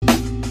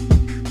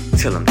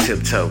Till I'm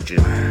tiptoed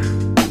you.com,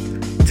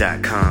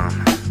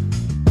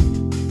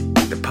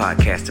 the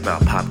podcast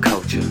about pop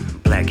culture,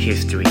 black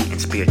history,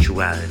 and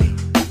spirituality.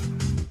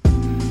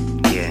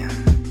 Yeah,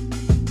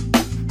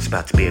 it's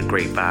about to be a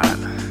great vibe.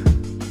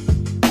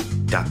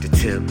 Dr.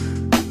 Tip,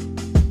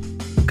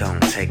 gon'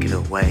 take it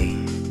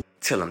away.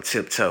 Till I'm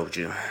tiptoed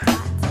you.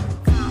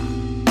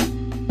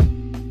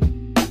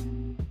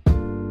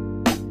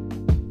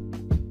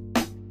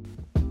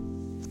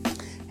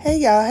 Hey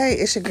y'all, hey,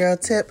 it's your girl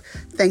Tip.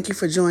 Thank you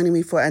for joining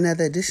me for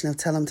another edition of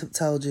Tell 'em Tip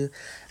Told You.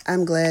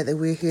 I'm glad that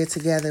we're here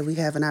together. We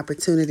have an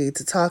opportunity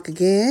to talk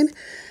again.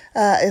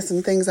 And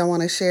some things I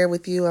want to share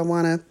with you. I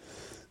want to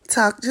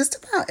talk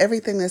just about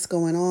everything that's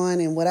going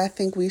on and what I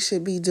think we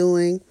should be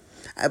doing.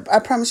 I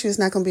promise you it's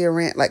not going to be a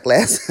rant like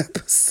last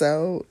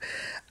episode.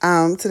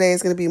 Today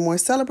is going to be more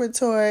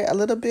celebratory, a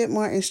little bit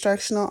more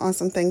instructional on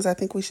some things I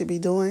think we should be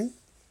doing.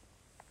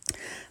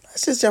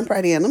 Let's just jump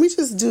right in. Let me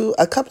just do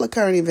a couple of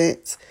current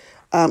events.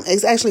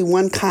 It's actually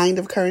one kind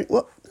of current.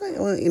 Well,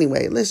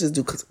 anyway, let's just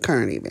do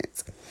current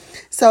events.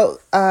 So,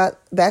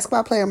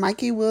 basketball player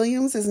Mikey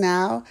Williams is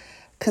now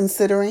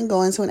considering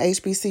going to an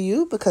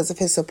HBCU because of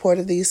his support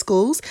of these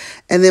schools.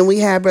 And then we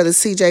have brother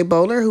CJ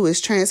Bowler, who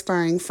is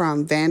transferring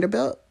from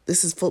Vanderbilt.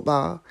 This is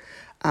football.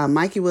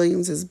 Mikey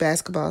Williams is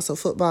basketball. So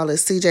football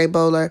is CJ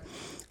Bowler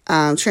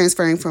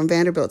transferring from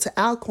Vanderbilt to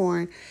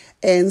Alcorn.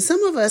 And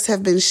some of us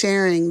have been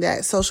sharing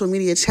that social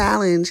media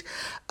challenge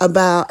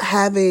about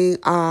having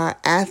our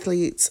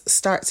athletes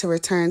start to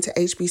return to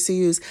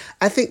HBCUs.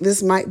 I think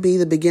this might be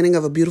the beginning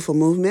of a beautiful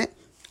movement.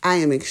 I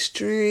am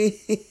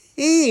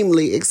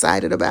extremely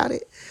excited about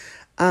it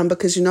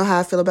because you know how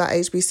I feel about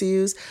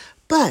HBCUs.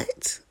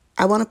 But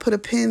I want to put a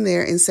pin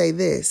there and say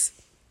this.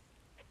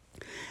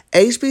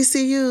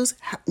 HBCUs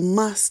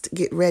must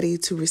get ready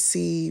to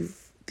receive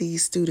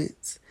these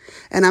students.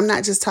 And I'm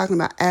not just talking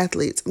about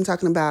athletes. I'm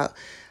talking about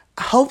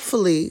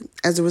hopefully,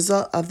 as a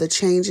result of the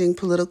changing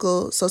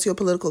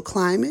socio-political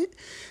climate,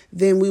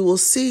 then we will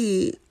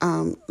see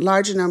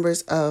larger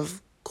numbers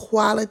of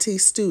quality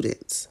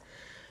students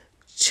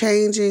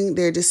changing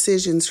their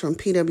decisions from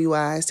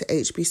PWIs to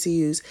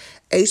HBCUs.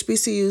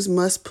 HBCUs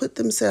must put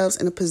themselves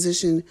in a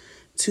position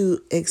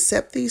to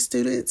accept these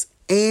students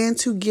and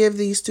to give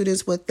these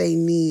students what they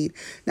need.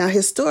 Now,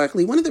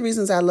 historically, one of the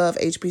reasons I love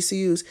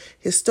HBCUs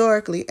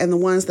historically, and the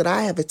ones that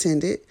I have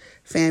attended,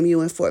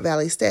 FAMU and Fort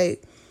Valley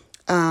State,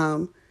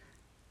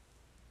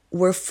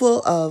 were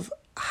full of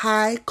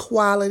high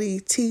quality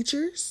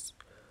teachers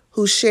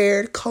who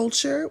shared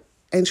culture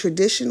and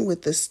tradition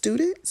with the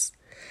students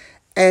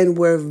and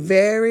were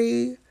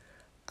they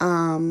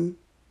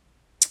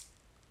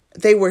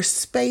were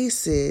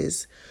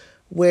spaces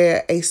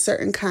where a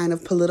certain kind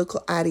of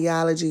political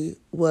ideology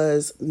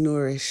was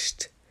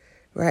nourished,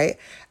 right?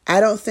 I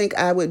don't think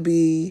I would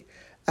be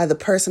the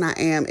person I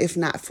am if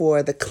not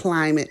for the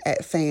climate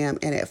at FAM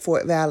and at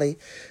Fort Valley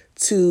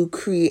to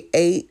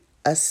create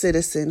a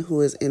citizen who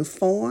is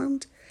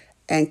informed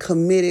and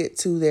committed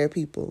to their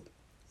people,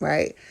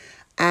 right?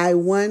 I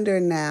wonder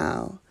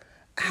now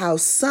how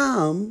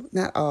some,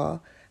 not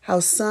all,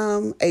 how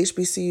some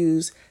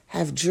HBCUs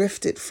have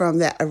drifted from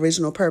that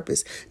original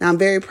purpose. Now, I'm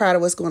very proud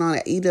of what's going on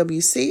at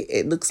EWC.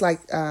 It looks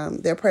like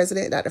their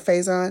president, Dr.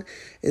 Faison,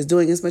 is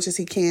doing as much as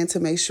he can to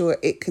make sure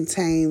it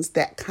contains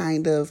that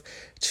kind of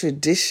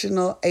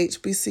traditional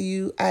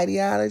HBCU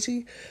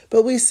ideology.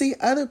 But we see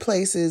other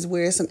places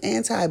where some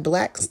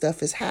anti-Black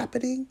stuff is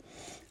happening.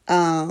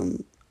 There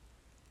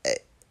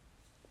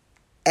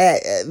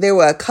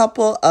were a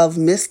couple of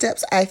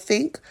missteps, I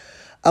think,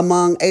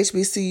 among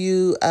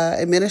HBCU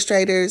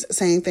administrators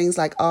saying things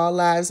like all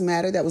lives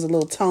matter. That was a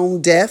little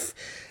tone deaf.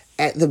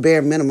 At the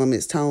bare minimum,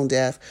 it's tone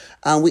deaf.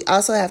 We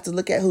also have to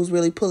look at who's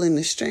really pulling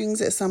the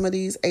strings at some of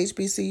these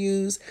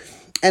HBCUs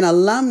and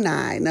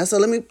alumni. Now, so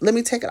let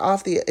me take it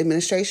off the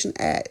administration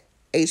at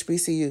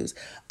HBCUs.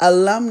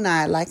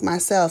 Alumni like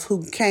myself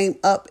who came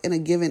up in a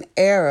given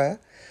era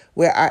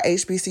where our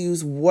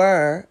HBCUs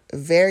were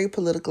very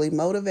politically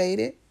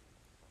motivated.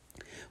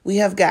 We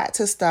have got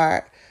to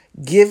start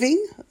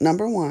giving,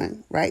 number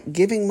one, right?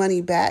 Giving money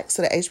back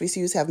so that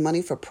HBCUs have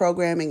money for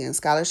programming and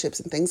scholarships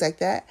and things like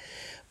that.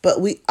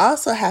 But we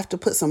also have to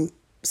put some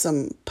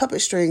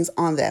puppet strings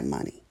on that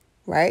money,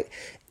 right?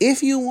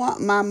 If you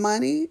want my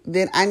money,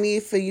 then I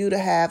need for you to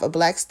have a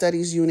Black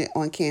Studies unit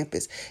on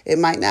campus. It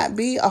might not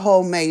be a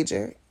whole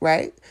major,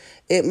 right?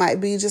 It might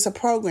be just a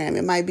program.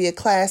 It might be a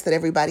class that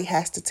everybody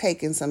has to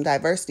take in some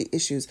diversity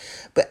issues.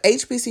 But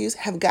HBCUs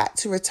have got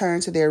to return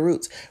to their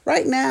roots.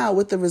 Right now,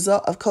 with the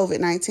result of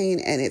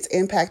COVID-19 and its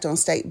impact on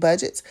state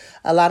budgets,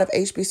 a lot of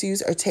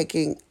HBCUs are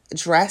taking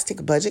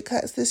drastic budget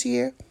cuts this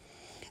year.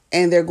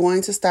 And they're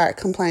going to start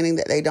complaining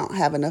that they don't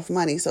have enough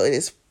money. So it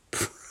is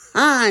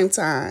prime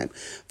time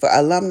for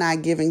alumni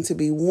giving to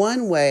be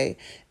one way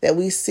that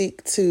we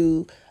seek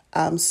to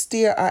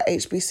steer our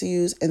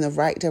HBCUs in the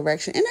right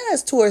direction. And that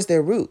is towards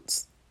their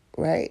roots,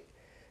 right?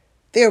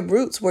 Their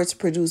roots were to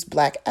produce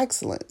Black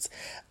excellence.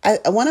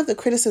 One of the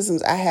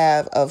criticisms I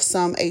have of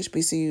some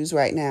HBCUs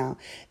right now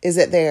is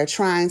that they are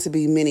trying to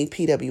be mini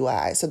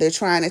PWIs. So they're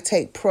trying to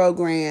take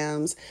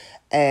programs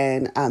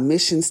and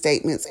mission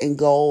statements and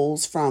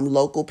goals from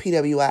local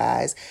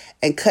PWIs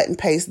and cut and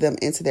paste them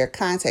into their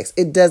context.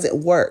 It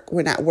doesn't work.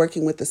 We're not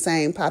working with the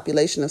same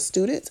population of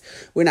students.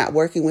 We're not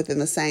working within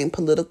the same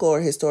political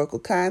or historical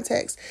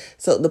context.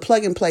 So the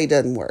plug and play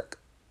doesn't work,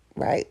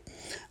 right?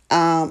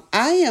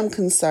 I am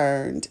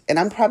concerned, and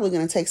I'm probably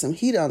going to take some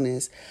heat on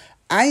this.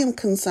 I am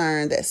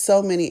concerned that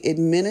so many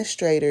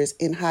administrators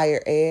in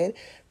higher ed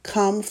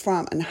come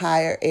from a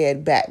higher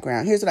ed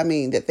background. Here's what I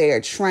mean, that they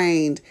are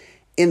trained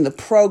in the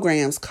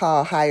programs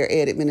called higher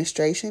ed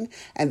administration,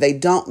 and they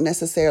don't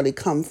necessarily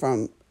come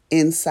from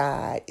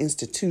inside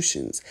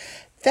institutions.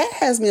 That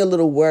has me a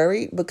little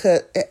worried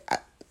because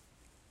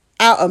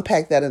I'll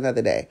unpack that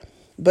another day.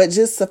 But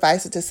just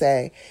suffice it to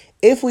say,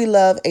 if we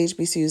love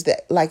HBCUs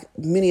that, like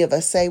many of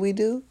us say we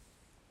do,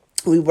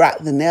 we rock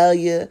the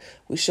Nelia,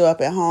 we show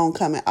up at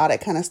homecoming, all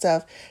that kind of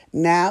stuff.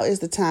 Now is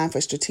the time for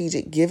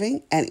strategic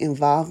giving and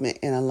involvement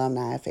in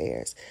alumni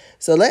affairs.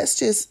 So let's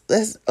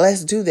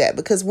do that,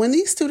 because when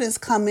these students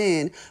come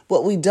in,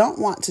 what we don't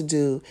want to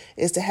do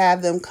is to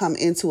have them come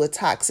into a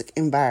toxic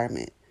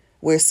environment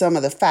where some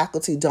of the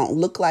faculty don't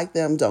look like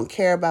them, don't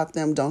care about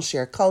them, don't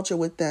share culture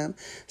with them.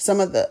 Some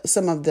of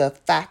the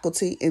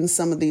faculty in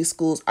some of these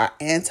schools are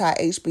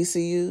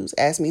anti-HBCUs.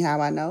 Ask me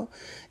how I know.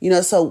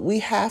 So we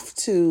have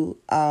to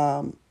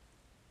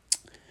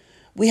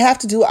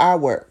do our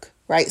work,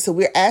 right? So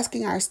we're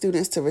asking our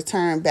students to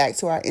return back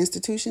to our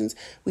institutions.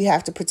 We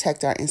have to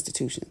protect our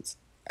institutions.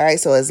 All right,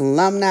 so as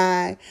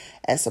alumni,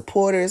 as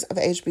supporters of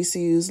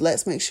HBCUs,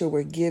 let's make sure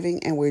we're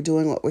giving and we're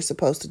doing what we're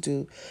supposed to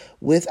do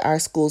with our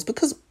schools,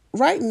 because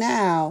right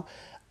now,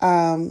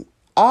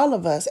 all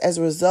of us, as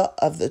a result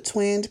of the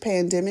twinned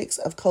pandemics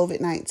of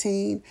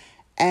COVID-19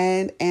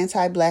 and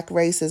anti-Black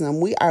racism,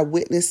 we are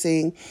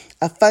witnessing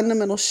a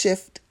fundamental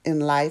shift in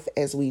life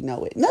as we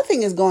know it.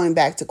 Nothing is going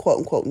back to quote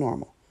unquote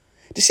normal.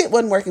 The shit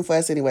wasn't working for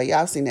us anyway.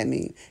 Y'all seen that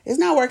meme. It's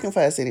not working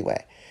for us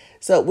anyway.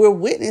 So we're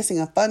witnessing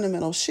a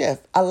fundamental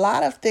shift. A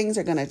lot of things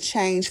are going to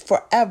change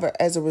forever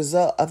as a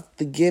result of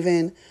the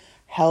given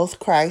health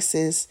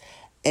crisis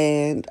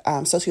and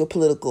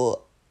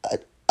sociopolitical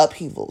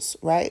upheavals,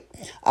 right?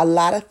 A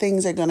lot of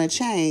things are going to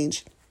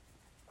change.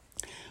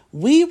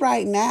 We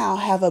right now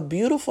have a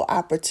beautiful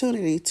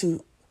opportunity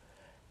to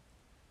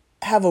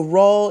have a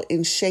role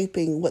in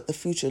shaping what the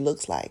future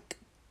looks like,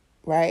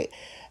 right?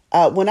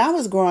 When I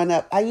was growing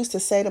up, I used to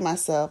say to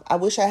myself, I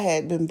wish I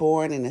had been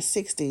born in the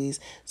 60s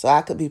so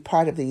I could be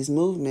part of these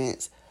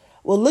movements.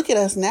 Well, look at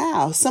us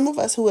now. Some of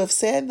us who have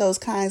said those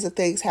kinds of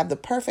things have the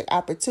perfect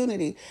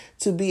opportunity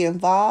to be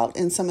involved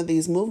in some of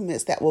these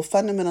movements that will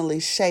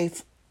fundamentally shape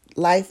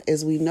life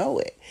as we know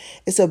it.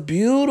 It's a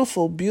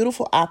beautiful,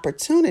 beautiful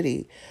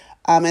opportunity.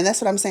 And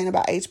that's what I'm saying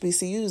about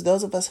HBCUs.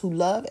 Those of us who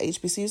love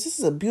HBCUs, this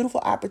is a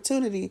beautiful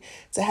opportunity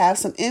to have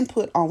some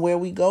input on where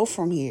we go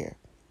from here,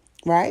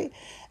 right?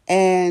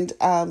 And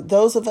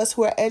those of us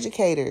who are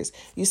educators,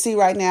 you see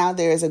right now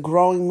there is a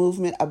growing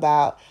movement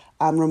about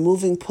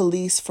removing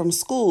police from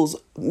schools.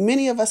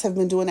 Many of us have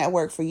been doing that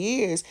work for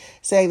years,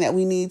 saying that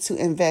we need to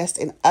invest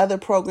in other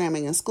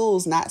programming in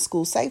schools, not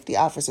school safety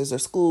officers or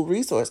school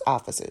resource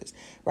officers,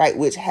 right?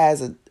 Which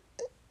has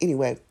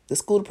anyway, the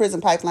school to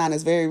prison pipeline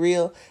is very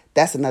real.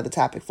 That's another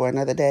topic for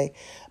another day.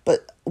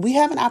 But we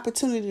have an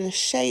opportunity to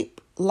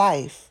shape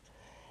life,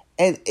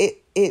 and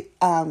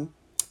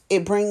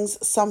it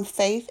brings some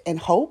faith and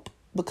hope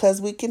because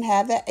we can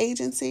have that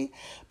agency.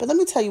 But let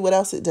me tell you what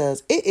else it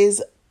does. It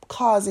is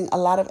causing a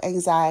lot of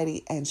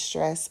anxiety and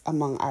stress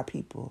among our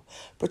people,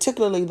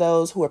 particularly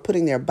those who are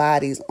putting their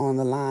bodies on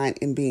the line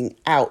and being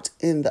out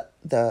in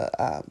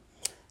the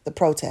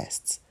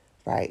protests,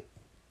 right?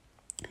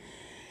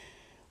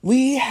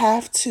 We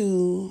have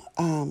to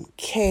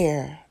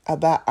care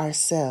about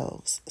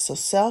ourselves. So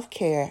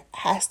self-care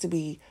has to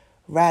be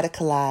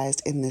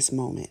radicalized in this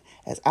moment.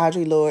 As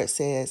Audre Lorde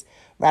says,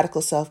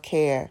 radical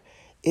self-care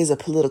is a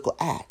political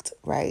act,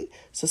 right?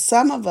 So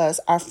some of us,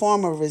 our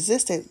form of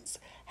resistance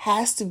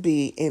has to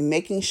be in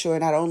making sure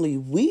not only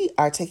we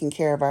are taking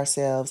care of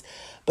ourselves,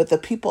 but the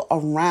people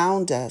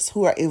around us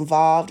who are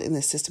involved in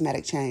this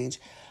systematic change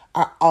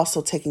are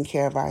also taking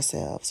care of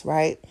ourselves,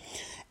 right?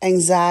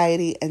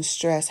 Anxiety and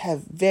stress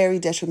have very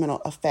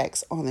detrimental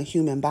effects on the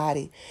human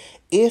body.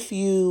 If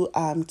you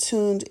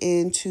tuned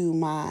into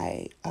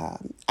my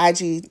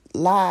IG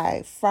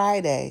Live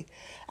Friday,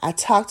 I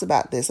talked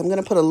about this. I'm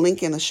going to put a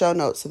link in the show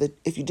notes so that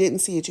if you didn't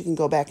see it, you can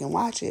go back and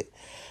watch it.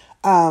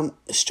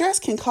 Stress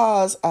can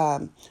cause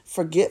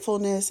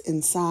forgetfulness,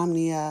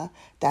 insomnia,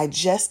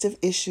 digestive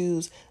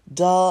issues,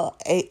 dull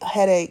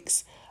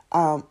headaches,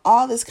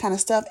 all this kind of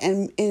stuff.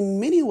 And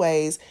in many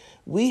ways,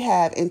 we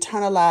have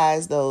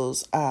internalized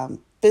those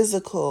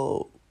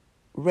physical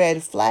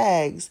red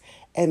flags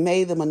and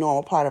made them a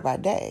normal part of our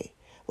day.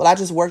 Well, I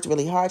just worked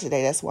really hard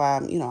today. That's why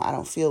I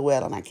don't feel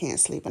well and I can't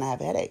sleep and I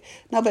have a headache.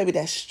 No, baby,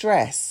 that's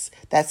stress.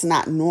 That's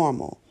not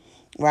normal,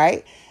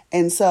 right?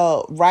 And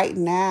so right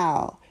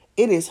now,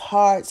 It is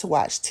hard to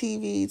watch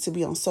TV, to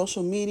be on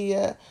social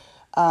media,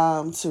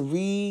 to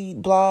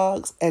read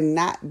blogs, and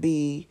not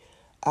be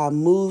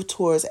moved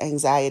towards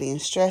anxiety and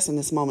stress in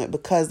this moment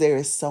because there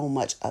is so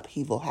much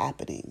upheaval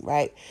happening,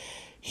 right?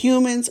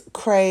 Humans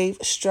crave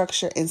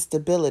structure and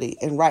stability.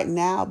 And right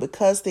now,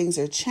 because things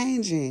are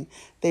changing,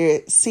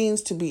 there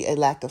seems to be a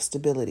lack of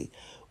stability.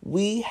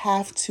 We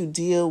have to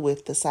deal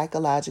with the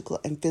psychological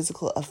and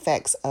physical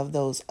effects of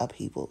those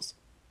upheavals.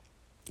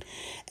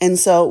 And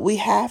so we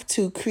have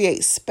to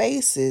create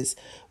spaces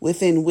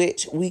within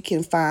which we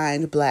can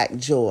find Black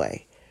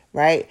joy,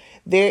 right?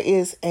 There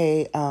is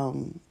a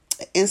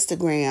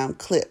Instagram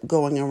clip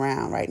going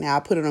around right now. I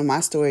put it on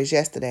my stories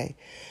yesterday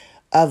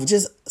of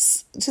just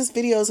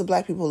videos of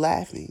Black people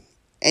laughing.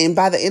 And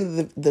by the end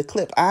of the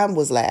clip, I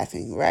was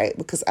laughing, right?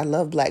 Because I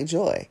love Black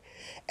joy.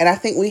 And I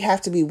think we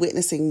have to be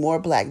witnessing more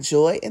Black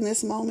joy in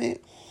this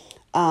moment,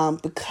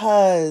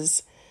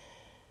 because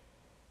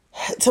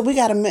so we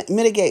got to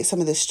mitigate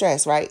some of this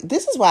stress, right?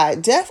 This is why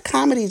Def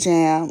Comedy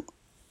Jam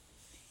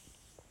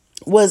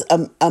was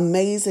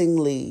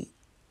amazingly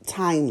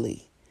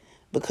timely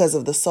because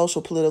of the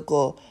social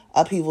political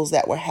upheavals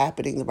that were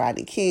happening, the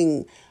Rodney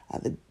King,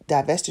 the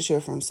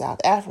divestiture from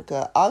South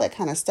Africa, all that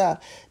kind of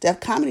stuff. Def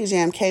Comedy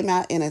Jam came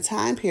out in a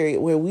time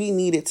period where we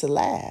needed to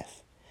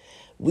laugh.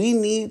 We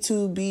need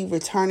to be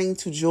returning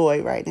to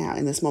joy right now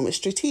in this moment,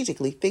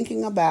 strategically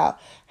thinking about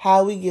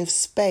how we give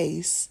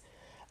space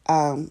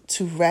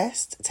to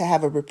rest, to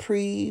have a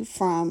reprieve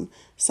from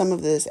some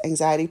of this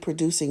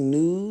anxiety-producing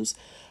news,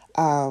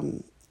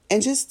 and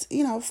just,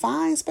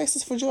 find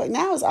spaces for joy.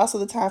 Now is also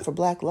the time for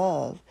Black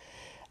love.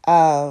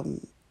 I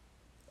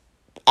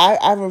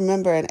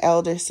remember an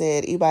elder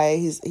said, Ibaye,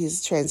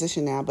 he's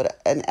transitioned now,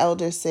 but an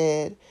elder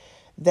said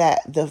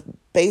that the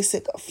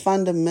basic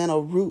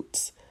fundamental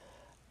roots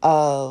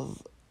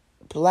of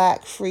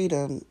Black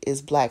freedom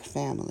is Black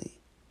family.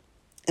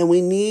 And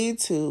we need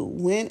to,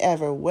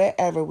 whenever,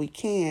 wherever we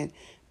can,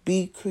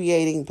 be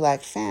creating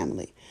Black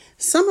family.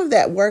 Some of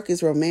that work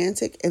is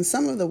romantic and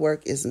some of the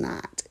work is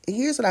not. And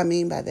here's what I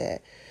mean by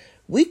that.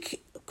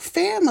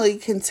 Family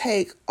can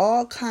take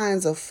all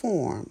kinds of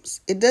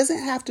forms. It doesn't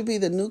have to be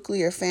the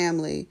nuclear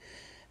family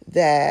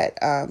that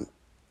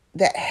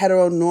that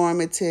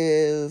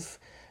heteronormative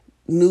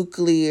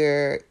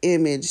nuclear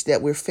image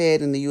that we're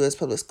fed in the U.S.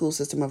 public school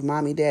system of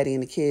mommy, daddy,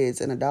 and the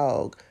kids and a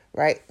dog,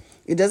 right?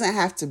 It doesn't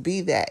have to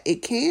be that.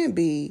 It can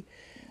be,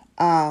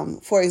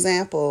 for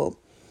example,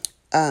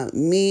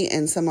 me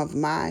and some of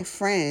my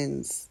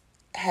friends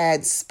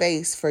had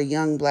space for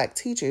young Black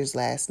teachers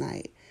last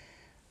night.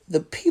 The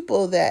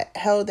people that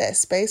held that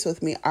space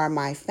with me are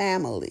my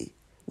family.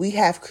 We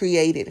have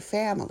created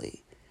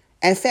family,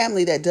 and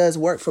family that does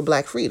work for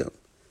Black freedom,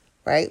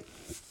 right?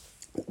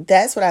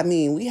 That's what I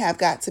mean. We have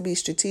got to be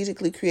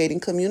strategically creating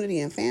community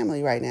and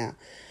family right now,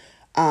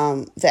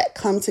 that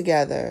come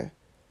together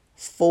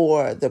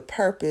for the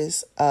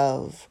purpose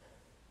of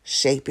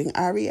shaping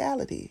our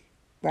reality,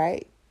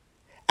 right?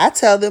 I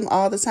tell them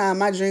all the time,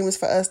 my dream is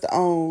for us to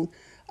own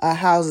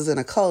houses in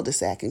a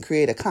cul-de-sac and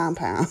create a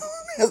compound.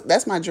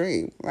 That's my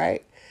dream,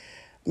 right?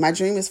 My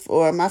dream is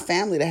for my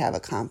family to have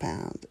a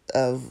compound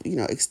of,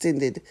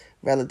 extended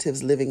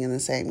relatives living in the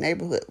same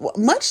neighborhood,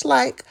 much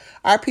like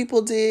our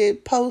people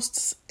did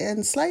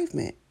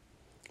post-enslavement,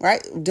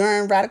 right?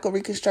 During radical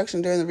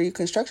Reconstruction, during the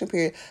Reconstruction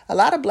period, a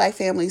lot of Black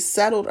families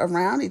settled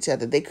around each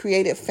other. They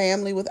created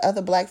family with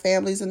other Black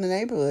families in the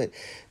neighborhood.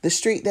 The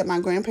street that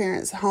my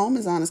grandparents' home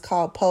is on is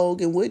called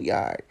Pogue and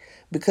Woodyard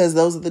because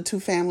those are the two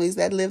families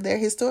that lived there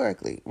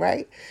historically,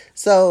 right?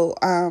 So,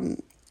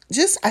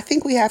 I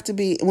think we have to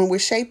be, when we're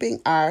shaping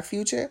our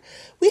future,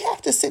 we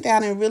have to sit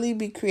down and really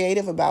be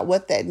creative about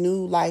what that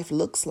new life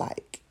looks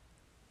like.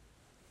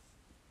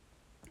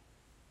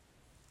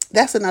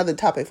 That's another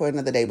topic for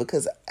another day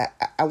because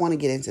I want to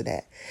get into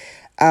that.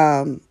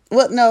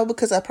 No,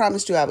 because I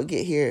promised you I would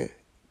get here.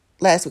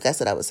 Last week I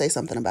said I would say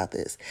something about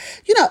this.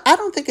 I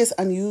don't think it's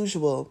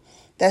unusual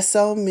that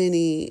so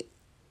many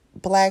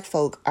Black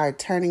folk are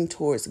turning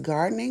towards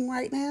gardening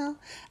right now.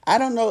 I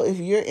don't know if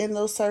you're in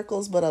those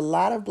circles, but a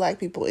lot of Black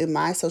people in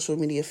my social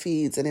media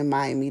feeds and in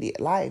my immediate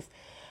life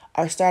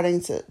are starting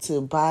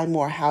to buy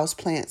more house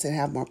plants and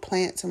have more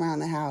plants around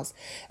the house.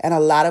 And a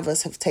lot of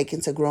us have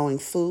taken to growing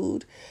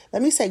food.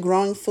 Let me say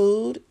growing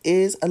food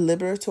is a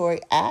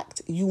liberatory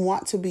act. You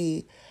want to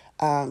be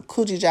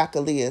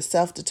Kujichagulia,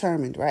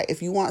 self-determined, right?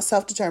 If you want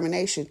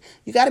self-determination,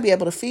 you got to be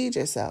able to feed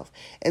yourself.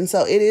 And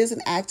so it is an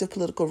act of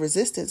political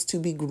resistance to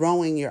be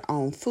growing your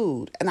own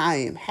food. And I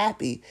am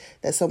happy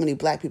that so many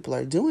Black people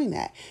are doing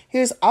that.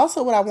 Here's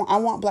also what I want. I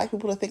want Black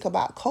people to think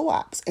about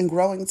co-ops and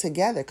growing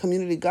together,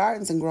 community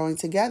gardens and growing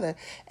together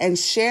and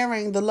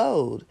sharing the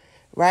load,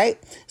 right?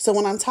 So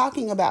when I'm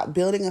talking about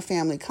building a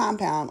family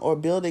compound or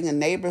building a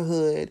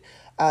neighborhood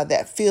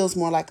that feels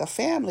more like a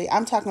family,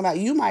 I'm talking about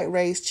you might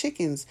raise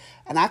chickens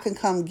and I can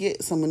come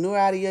get some manure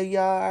out of your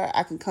yard.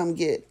 I can come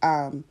get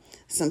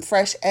some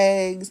fresh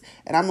eggs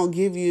and I'm going to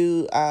give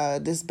you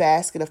this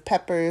basket of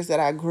peppers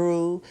that I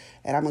grew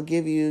and I'm going to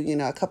give you,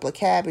 a couple of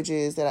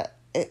cabbages that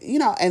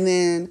and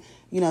then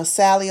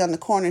Sally on the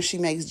corner, she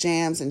makes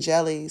jams and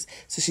jellies.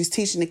 So she's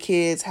teaching the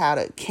kids how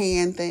to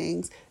can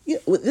things.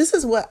 This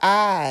is what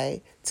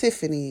I,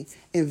 Tiffany,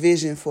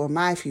 envision for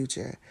my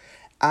future.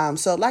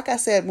 So like I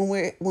said,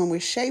 when we're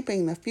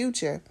shaping the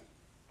future,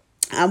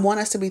 I want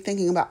us to be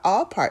thinking about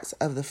all parts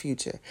of the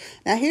future.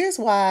 Now, here's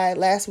why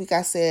last week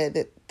I said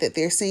that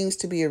there seems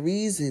to be a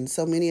reason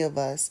so many of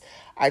us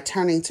are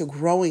turning to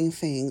growing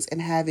things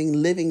and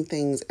having living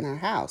things in our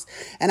house.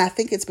 And I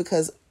think it's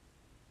because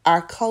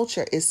our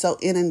culture is so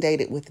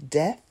inundated with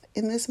death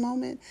in this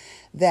moment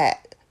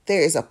that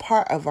there is a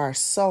part of our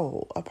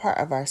soul, a part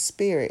of our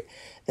spirit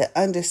that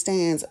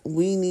understands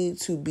we need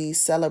to be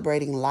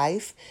celebrating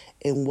life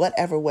in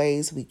whatever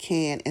ways we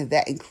can. And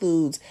that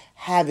includes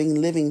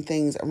having living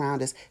things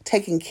around us,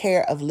 taking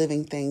care of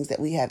living things that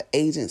we have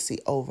agency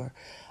over.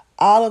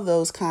 All of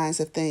those kinds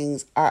of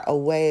things are a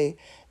way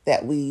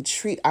that we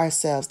treat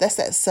ourselves. That's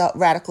that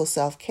radical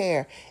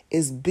self-care,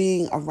 is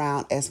being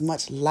around as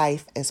much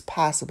life as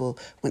possible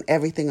when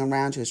everything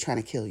around you is trying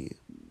to kill you.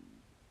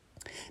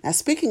 Now,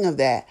 speaking of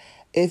that,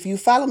 if you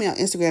follow me on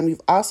Instagram,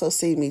 you've also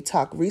seen me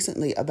talk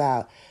recently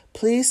about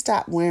please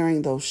stop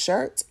wearing those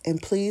shirts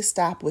and please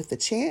stop with the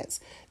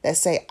chants that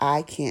say,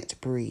 I can't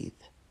breathe.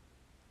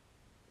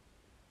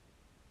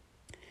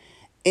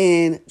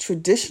 In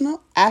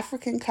traditional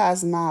African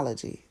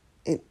cosmology,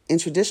 in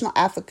traditional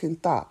African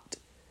thought,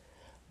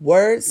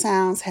 word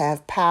sounds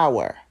have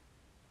power.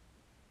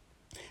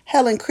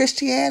 Hell, in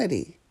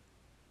Christianity,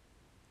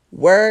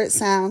 word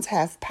sounds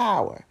have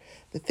power.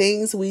 The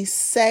things we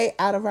say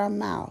out of our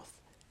mouth,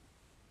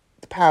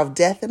 the power of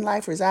death and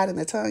life reside in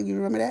the tongue. You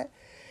remember that?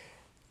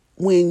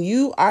 When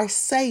you are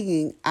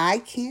saying, I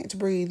can't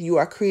breathe, you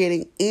are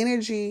creating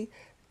energy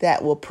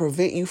that will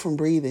prevent you from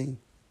breathing.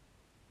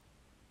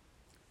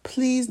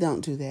 Please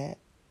don't do that.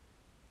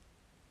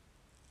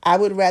 I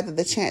would rather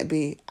the chant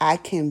be, I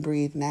can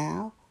breathe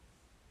now.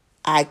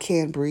 I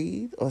can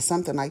breathe, or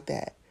something like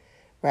that,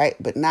 right?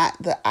 But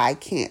not the I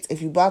can't.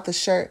 If you bought the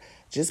shirt,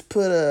 just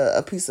put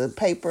a piece of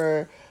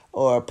paper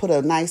or put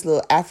a nice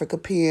little Africa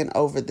pen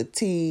over the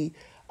T,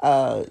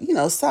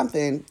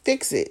 something,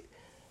 fix it.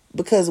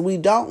 Because we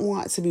don't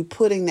want to be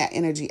putting that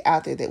energy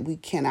out there that we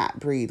cannot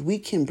breathe. We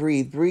can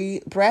breathe.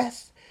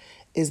 Breath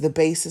is the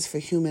basis for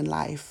human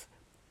life,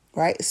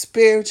 right?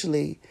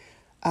 Spiritually,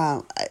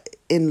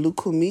 in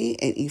Lukumi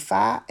and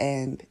Ifa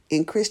and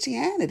in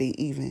Christianity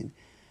even,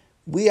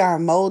 we are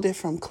molded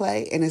from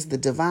clay, and it's the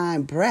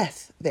divine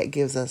breath that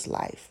gives us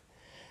life.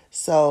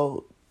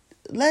 So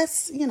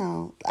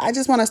I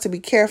just want us to be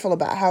careful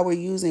about how we're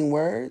using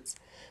words,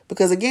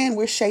 because again,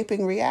 we're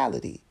shaping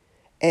reality.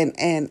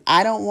 And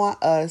I don't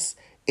want us,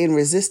 in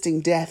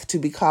resisting death, to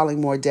be calling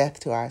more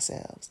death to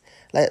ourselves.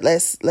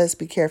 Let's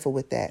be careful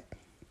with that.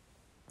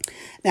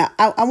 Now,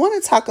 I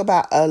want to talk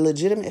about a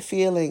legitimate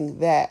feeling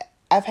that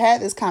I've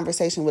had this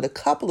conversation with a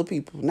couple of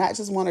people, not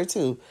just one or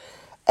two,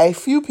 a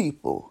few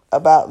people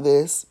about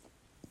this,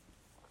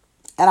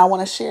 and I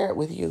want to share it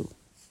with you.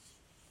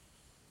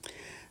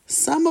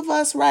 Some of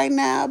us right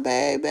now,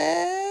 baby,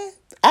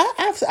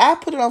 I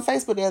put it on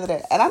Facebook the other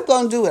day, and I'm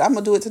going to do it. I'm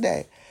going to do it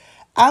today.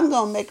 I'm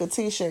going to make a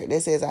t-shirt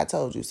that says, I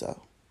told you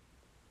so.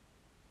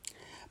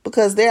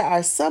 Because there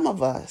are some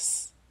of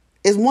us,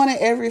 it's one in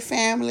every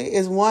family,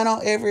 it's one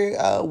on every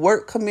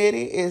work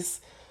committee,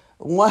 it's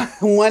one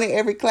in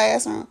every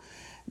classroom.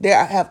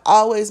 There have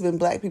always been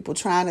black people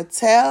trying to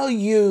tell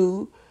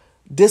you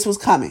this was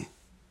coming.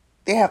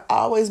 There have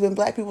always been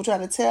black people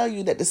trying to tell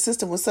you that the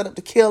system was set up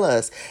to kill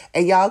us.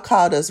 And y'all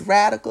called us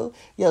radical.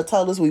 Y'all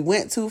told us we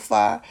went too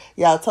far.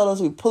 Y'all told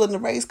us we pulling the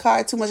race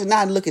card too much. And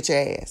now look at your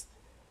ass.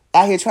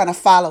 Out here trying to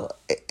follow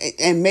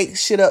and make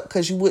shit up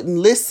because you wouldn't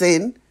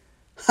listen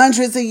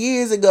hundreds of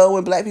years ago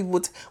when black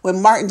people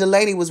when Martin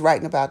Delaney was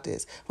writing about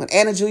this, when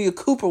Anna Julia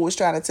Cooper was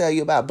trying to tell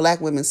you about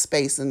black women's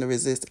space in the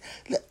resistance.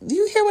 Do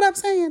you hear what I'm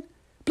saying?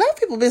 Black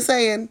people been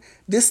saying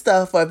this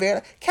stuff for a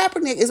very...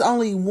 Kaepernick is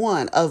only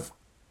one of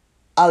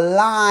a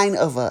line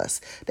of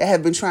us that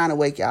have been trying to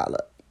wake y'all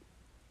up.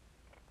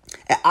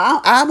 And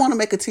I want to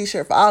make a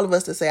t-shirt for all of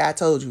us to say, I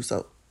told you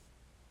so.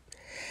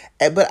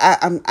 But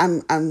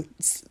I'm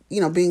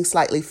being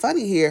slightly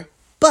funny here.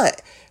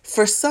 But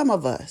for some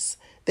of us,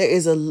 there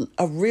is a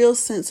real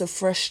sense of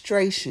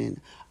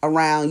frustration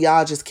around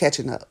y'all just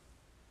catching up.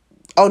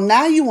 Oh,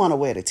 now you want to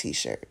wear the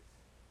t-shirt.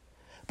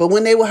 But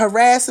when they were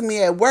harassing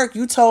me at work,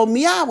 you told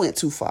me I went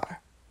too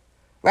far.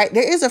 Right?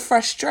 There is a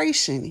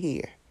frustration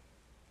here.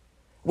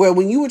 Where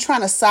when you were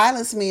trying to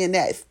silence me in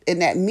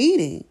that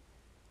meeting,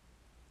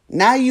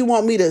 now you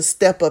want me to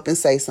step up and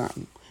say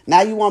something.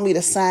 Now you want me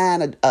to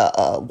sign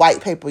a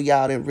white paper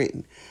y'all done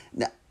written.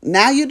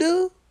 Now you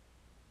do?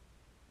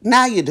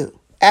 Now you do.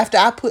 After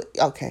I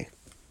okay.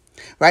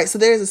 Right? So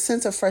there's a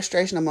sense of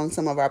frustration among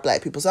some of our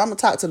black people. So I'm going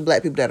to talk to the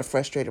black people that are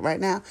frustrated right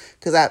now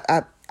because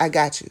I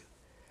got you.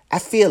 I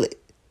feel it.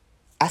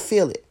 I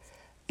feel it.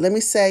 Let me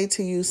say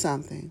to you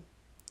something.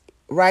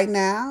 Right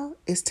now,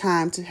 it's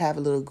time to have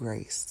a little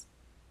grace.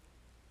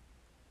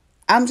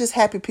 I'm just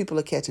happy people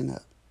are catching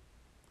up.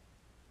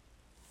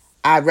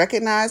 I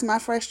recognize my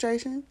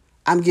frustration.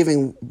 I'm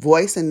giving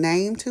voice and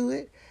name to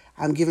it.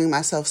 I'm giving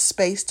myself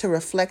space to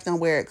reflect on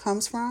where it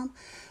comes from.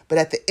 But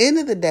at the end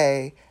of the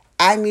day,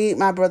 I need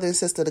my brother and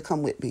sister to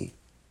come with me.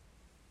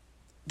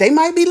 They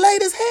might be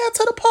late as hell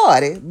to the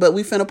party, but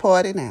we finna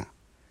party now.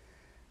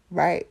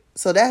 Right?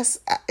 So that's,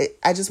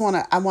 I just want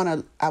to, I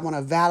want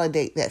to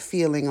validate that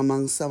feeling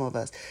among some of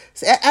us.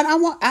 And I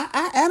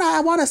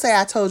want to say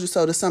I told you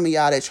so to some of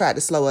y'all that tried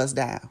to slow us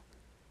down.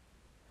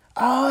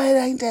 Oh, it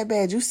ain't that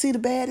bad. You see the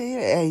bad here,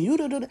 and you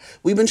do.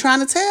 We've been trying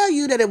to tell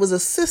you that it was a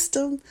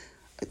system.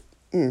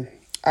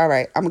 All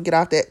right, I'm gonna get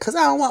off that because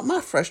I don't want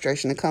my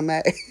frustration to come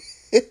out.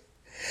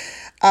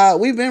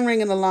 We've been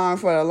ringing the alarm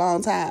for a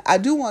long time. I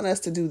do want us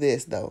to do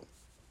this though.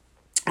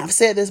 I've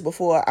said this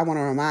before. I want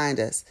to remind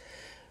us.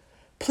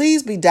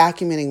 Please be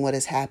documenting what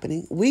is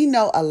happening. We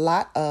know a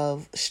lot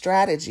of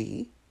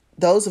strategy.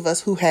 Those of us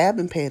who have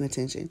been paying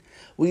attention,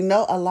 we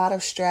know a lot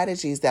of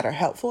strategies that are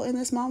helpful in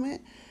this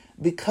moment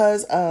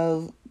because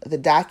of the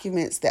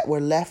documents that were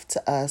left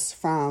to us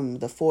from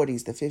the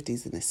 40s, the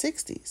 50s, and the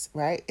 60s,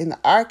 right? In the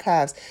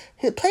archives,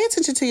 pay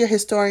attention to your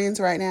historians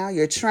right now,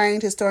 your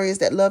trained historians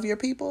that love your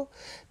people.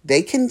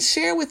 They can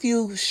share with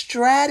you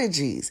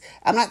strategies.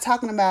 I'm not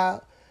talking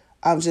about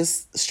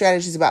just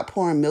strategies about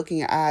pouring milk in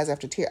your eyes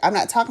after tears. I'm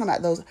not talking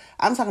about those.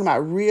 I'm talking about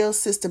real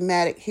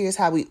systematic, here's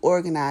how we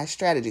organize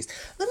strategies.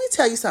 Let me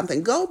tell you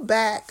something. Go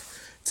back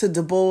to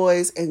Du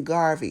Bois and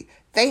Garvey.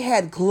 They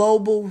had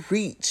global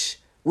reach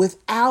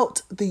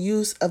without the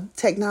use of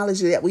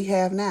technology that we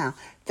have now.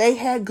 They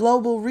had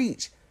global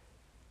reach.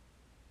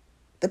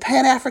 The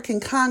Pan-African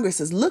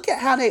Congresses, look at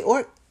how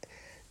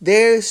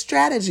there's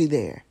strategy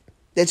there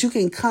that you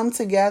can come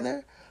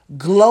together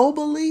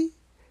globally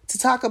to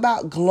talk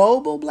about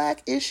global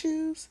Black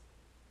issues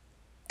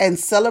and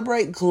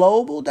celebrate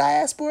global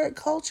diasporic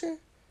culture.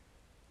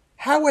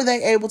 How were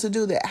they able to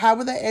do that? How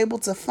were they able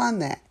to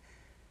fund that?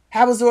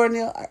 How was Zora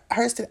Neale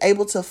Hurston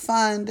able to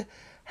fund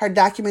her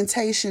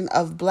documentation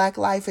of Black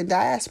life in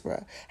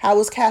diaspora? How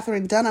was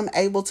Catherine Dunham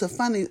able to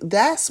fund it?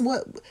 That's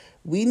what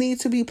we need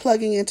to be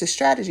plugging into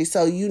strategy.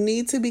 So you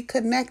need to be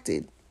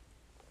connected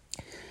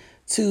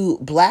to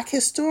Black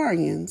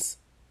historians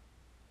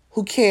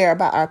who care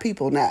about our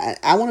people. Now,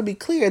 I want to be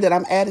clear that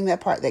I'm adding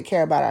that part, that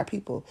care about our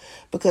people,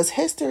 because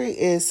history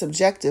is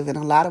subjective in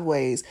a lot of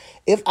ways.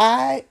 If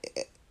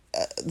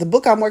the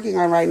book I'm working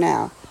on right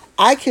now,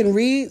 I can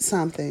read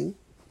something,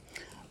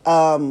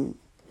 and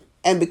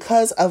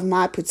because of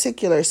my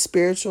particular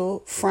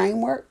spiritual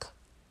framework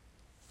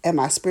and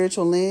my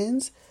spiritual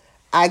lens,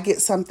 I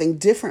get something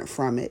different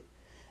from it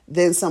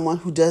than someone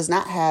who does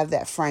not have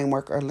that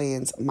framework or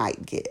lens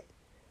might get.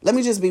 Let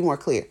me just be more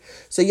clear.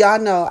 So y'all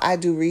know I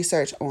do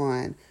research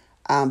on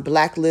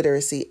Black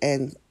literacy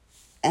and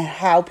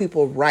how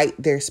people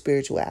write their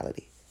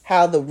spirituality,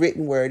 how the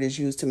written word is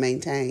used to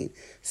maintain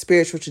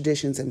spiritual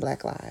traditions in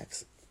Black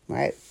lives,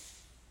 right?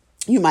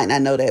 You might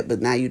not know that,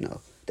 but now you know.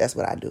 That's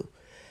what I do.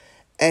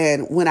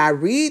 And when I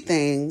read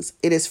things,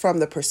 it is from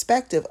the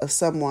perspective of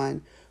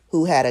someone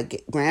who had a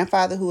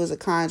grandfather who was a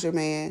conjure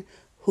man,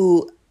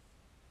 who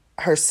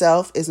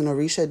herself is an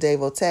Orisha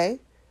devotee,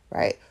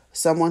 right?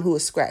 Someone who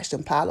is scratched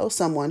in palo,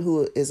 someone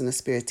who is an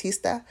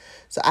espiritista.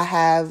 So I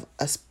have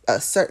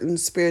a certain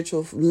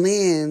spiritual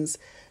lens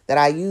that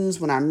I use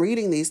when I'm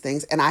reading these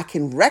things, and I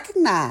can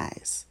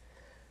recognize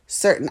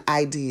certain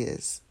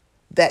ideas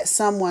that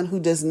someone who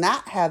does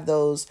not have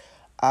those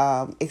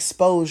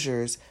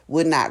exposures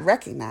would not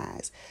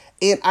recognize.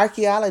 In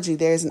archaeology,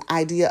 there's an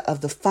idea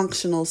of the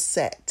functional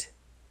set,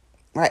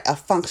 right? A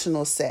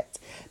functional set.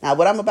 Now,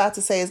 what I'm about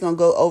to say is going to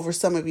go over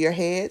some of your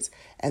heads,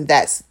 and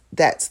that's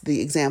the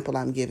example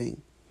I'm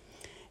giving.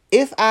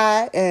 If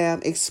I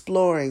am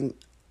exploring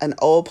an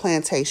old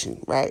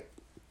plantation, right?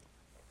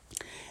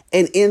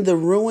 And in the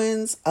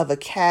ruins of a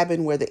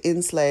cabin where the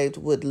enslaved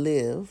would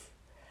live,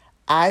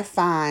 I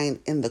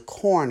find in the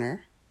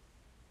corner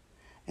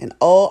an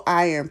old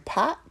iron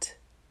pot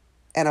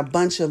and a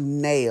bunch of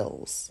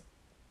nails.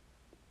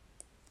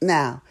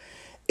 Now,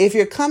 if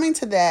you're coming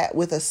to that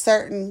with a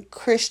certain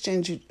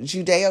Christian,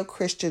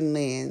 Judeo-Christian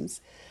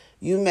lens,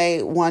 you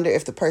may wonder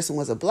if the person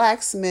was a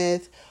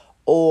blacksmith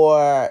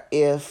or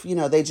if,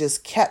 they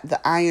just kept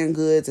the iron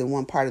goods in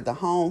one part of the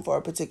home for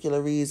a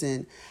particular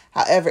reason.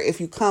 However,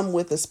 if you come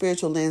with the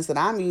spiritual lens that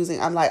I'm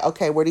using, I'm like,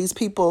 okay, were these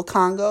people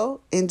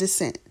Congo in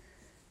descent?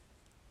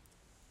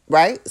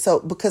 Right? So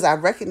because I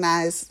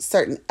recognize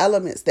certain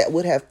elements that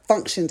would have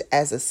functioned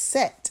as a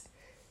set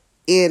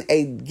in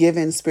a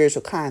given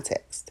spiritual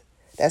context.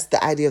 That's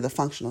the idea of the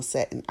functional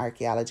set in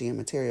archaeology and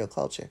material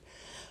culture.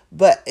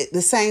 But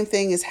the same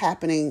thing is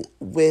happening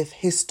with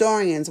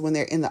historians when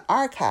they're in the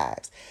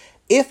archives.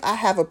 If I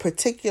have a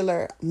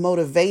particular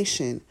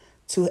motivation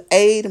to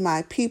aid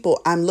my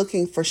people, I'm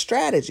looking for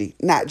strategy,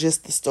 not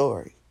just the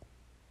story.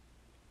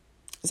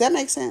 Does that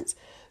make sense?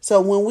 So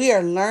when we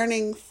are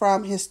learning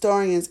from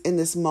historians in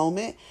this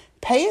moment,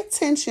 pay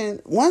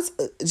attention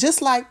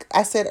just like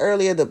I said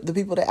earlier, the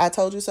people that I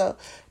told you so,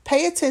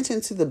 pay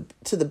attention to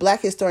the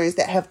Black historians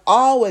that have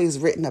always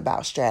written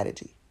about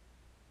strategy.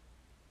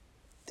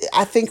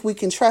 I think we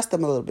can trust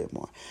them a little bit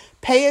more.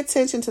 Pay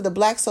attention to the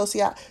Black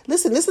sociologists.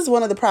 Listen, this is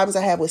one of the problems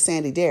I have with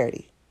Sandy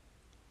Darity.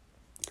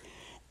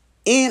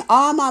 In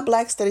all my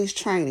Black Studies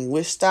training,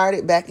 which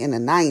started back in the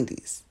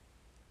 90s,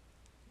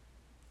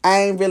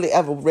 I ain't really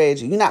ever read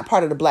you. You're not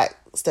part of the Black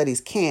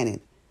Studies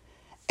canon.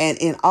 And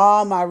in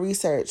all my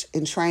research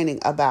and training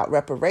about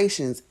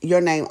reparations, your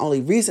name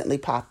only recently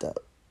popped up.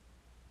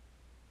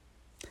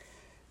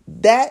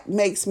 That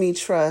makes me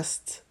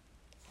trust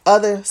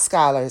other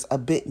scholars a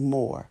bit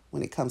more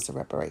when it comes to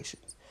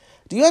reparations.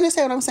 Do you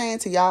understand what I'm saying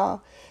to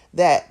y'all?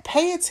 That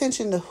pay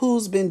attention to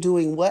who's been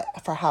doing what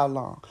for how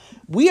long.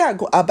 We are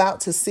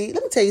about to see,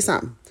 let me tell you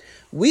something.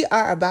 We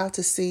are about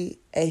to see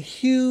a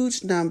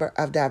huge number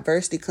of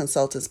diversity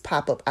consultants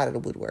pop up out of the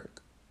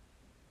woodwork.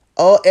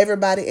 Oh,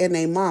 everybody and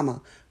their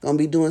mama gonna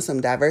be doing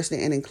some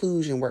diversity and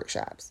inclusion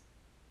workshops.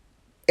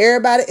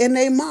 Everybody and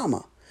their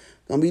mama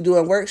gonna be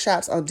doing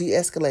workshops on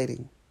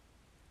de-escalating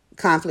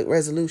conflict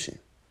resolution.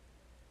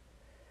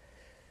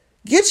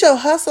 Get your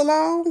hustle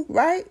on,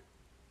 right?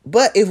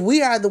 But if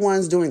we are the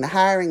ones doing the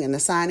hiring and the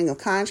signing of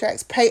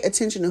contracts, pay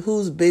attention to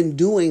who's been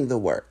doing the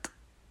work.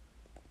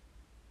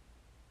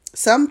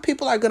 Some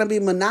people are going to be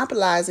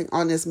monopolizing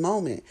on this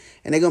moment,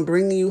 and they're going to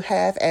bring you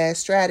half-ass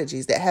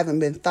strategies that haven't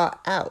been thought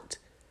out.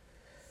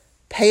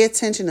 Pay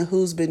attention to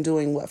who's been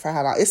doing what for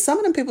how long. It's some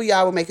of them people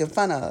y'all were making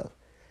fun of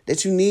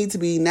that you need to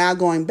be now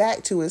going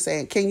back to and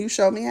saying, can you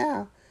show me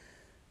how?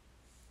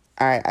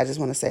 All right, I just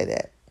want to say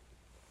that.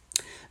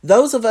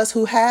 Those of us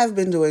who have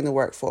been doing the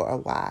work for a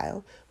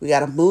while, we got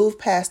to move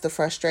past the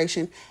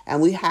frustration,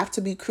 and we have to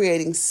be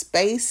creating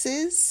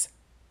spaces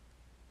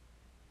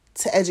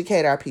to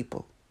educate our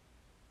people,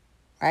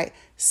 right?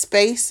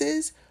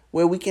 Spaces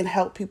where we can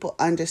help people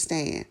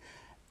understand.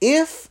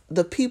 If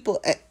the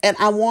people, and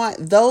I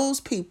want those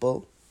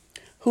people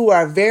who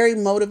are very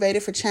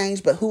motivated for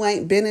change, but who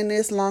ain't been in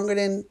this longer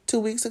than 2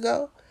 weeks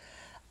ago,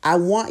 I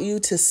want you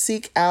to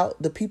seek out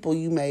the people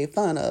you made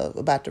fun of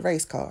about the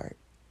race card.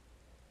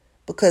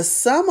 Because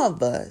some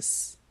of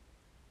us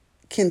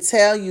can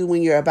tell you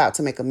when you're about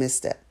to make a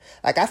misstep.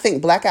 Like I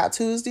think Blackout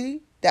Tuesday,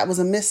 that was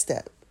a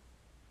misstep.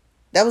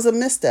 That was a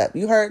misstep.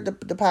 You heard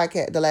the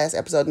podcast, the last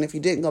episode, and if you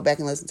didn't, go back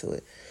and listen to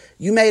it.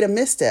 You made a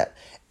misstep.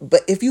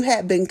 But if you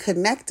had been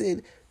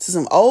connected to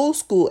some old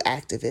school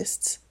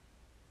activists,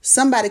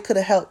 somebody could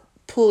have helped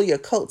pull your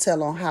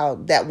coattail on how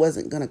that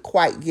wasn't going to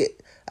quite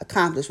get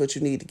accomplished what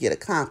you need to get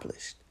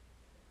accomplished.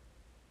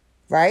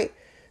 Right?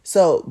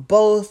 So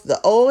both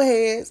the old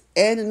heads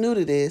and the new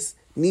to this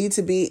need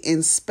to be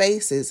in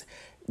spaces.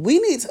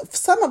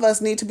 Some of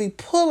us need to be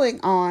pulling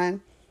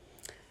on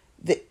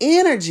the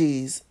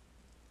energies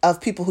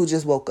of people who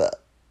just woke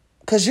up.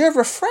 Because you're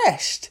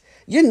refreshed.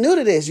 You're new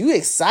to this. You're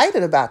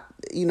excited about,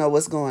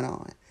 what's going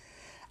on.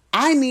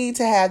 I need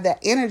to have that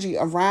energy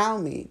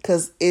around me.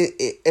 Because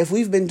if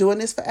we've been doing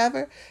this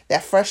forever,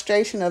 that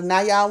frustration of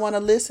now y'all want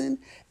to listen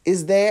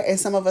is there. And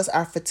some of us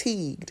are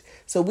fatigued.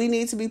 So we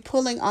need to be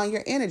pulling on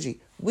your energy.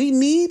 We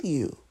need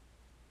you.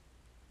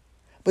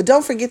 But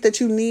don't forget that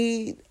you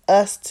need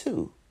us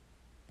too.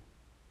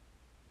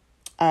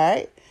 All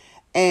right.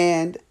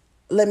 And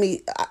let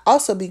me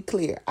also be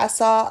clear. I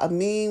saw a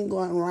meme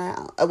going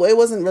around. Well, it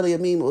wasn't really a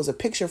meme. It was a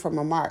picture from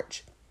a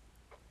march.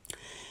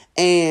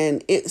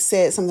 And it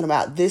said something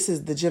about this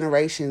is the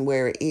generation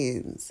where it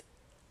ends.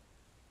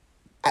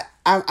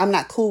 I'm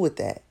not cool with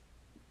that.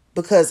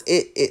 Because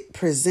it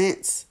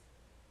presents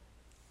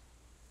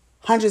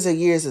hundreds of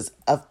years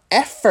of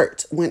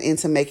effort went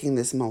into making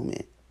this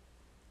moment.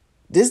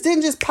 This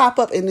didn't just pop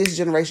up in this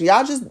generation.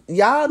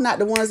 Y'all not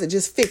the ones that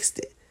just fixed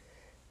it,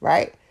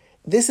 right?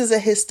 This is a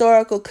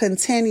historical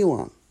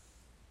continuum.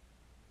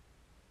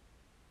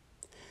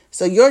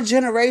 So your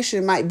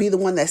generation might be the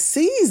one that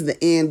sees the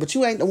end, but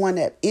you ain't the one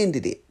that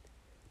ended it.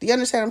 Do you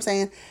understand what I'm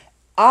saying?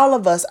 All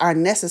of us are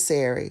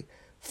necessary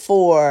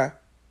for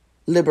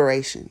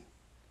liberation.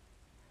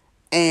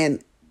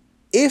 And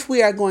if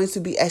we are going to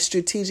be as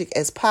strategic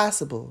as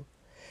possible,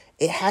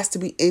 it has to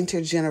be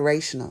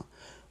intergenerational.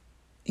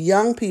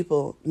 Young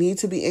people need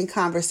to be in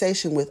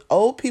conversation with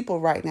old people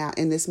right now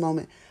in this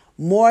moment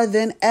more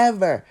than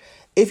ever.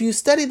 If you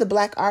study the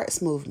Black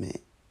Arts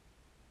Movement,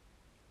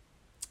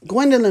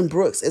 Gwendolyn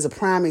Brooks is a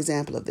prime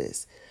example of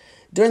this.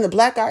 During the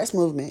Black Arts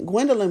Movement,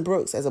 Gwendolyn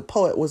Brooks, as a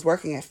poet, was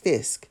working at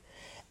Fisk.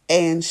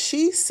 And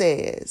she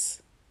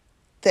says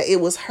that it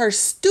was her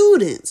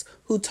students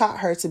who taught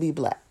her to be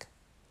Black.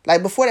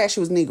 Like before that, she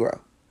was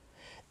Negro.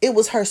 It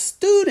was her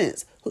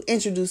students who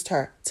introduced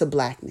her to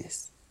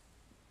Blackness.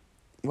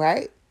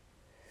 Right?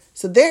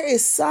 So there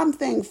is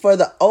something for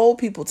the old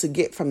people to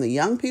get from the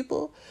young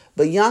people.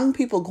 But young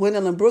people,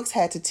 Gwendolyn Brooks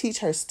had to teach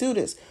her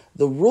students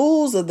the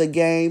rules of the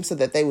game so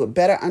that they would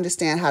better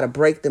understand how to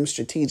break them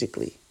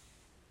strategically.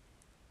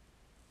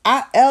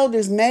 Our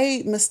elders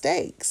made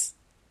mistakes.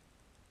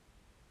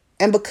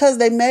 And because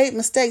they made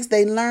mistakes,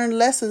 they learned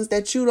lessons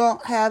that you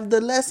don't have the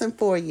lesson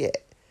for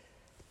yet.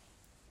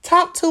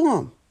 Talk to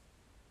them.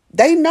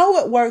 They know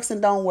what works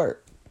and don't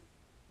work.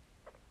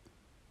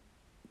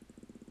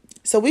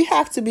 So we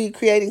have to be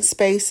creating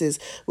spaces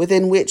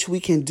within which we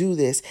can do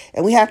this.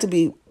 And we have to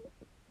be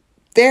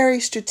very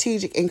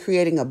strategic in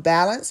creating a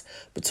balance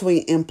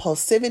between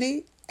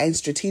impulsivity and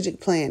strategic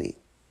planning.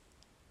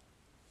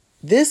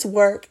 This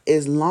work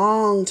is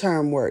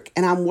long-term work.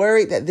 And I'm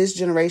worried that this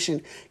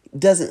generation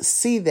doesn't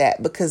see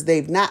that because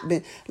they've not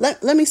been.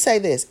 Let me say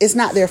this. It's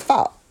not their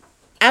fault.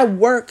 I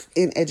work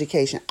in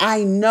education.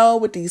 I know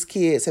what these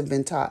kids have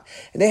been taught.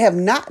 They have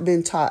not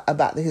been taught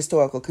about the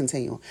historical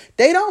continuum.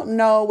 They don't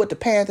know what the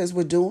Panthers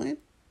were doing.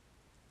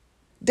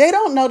 They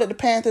don't know that the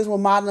Panthers will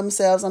model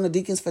themselves on the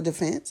Deacons for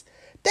Defense.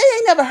 They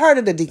ain't never heard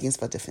of the Deacons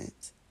for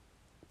Defense.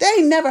 They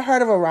ain't never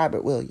heard of a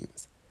Robert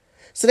Williams.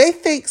 So they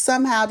think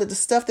somehow that the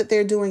stuff that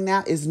they're doing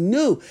now is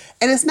new.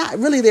 And it's not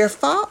really their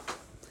fault,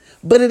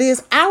 but it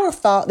is our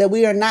fault that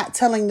we are not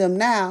telling them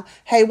now,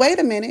 hey, wait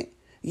a minute.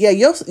 Yeah,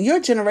 your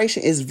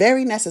generation is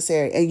very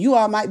necessary, and you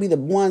all might be the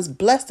ones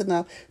blessed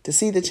enough to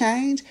see the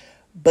change.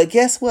 But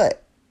guess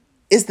what?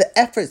 It's the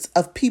efforts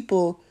of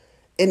people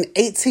in the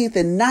 18th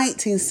and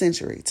 19th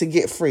century to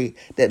get free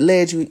that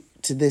led you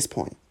to this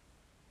point.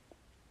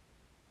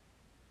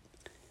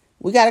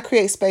 We got to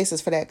create spaces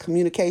for that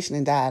communication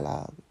and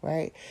dialogue,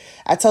 right?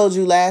 I told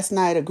you last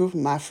night, a group of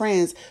my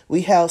friends,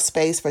 we held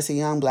space for some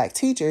young Black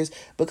teachers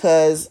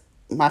because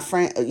my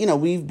friend,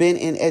 we've been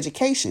in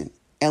education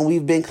and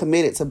we've been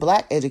committed to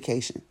Black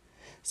education.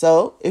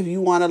 So if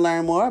you want to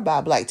learn more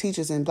about Black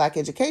teachers and Black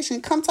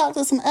education, come talk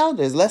to some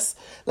elders. Let's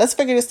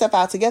figure this stuff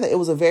out together. It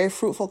was a very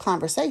fruitful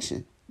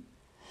conversation.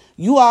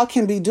 You all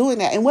can be doing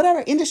that in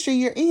whatever industry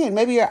you're in.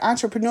 Maybe you're an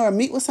entrepreneur.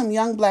 Meet with some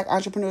young Black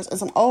entrepreneurs and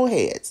some old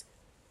heads.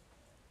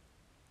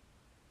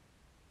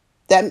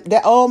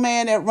 That old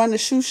man that run the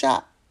shoe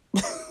shop,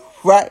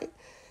 right?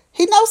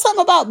 He knows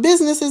something about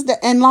businesses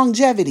and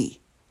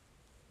longevity.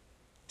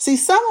 See,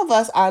 some of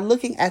us are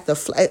looking at the...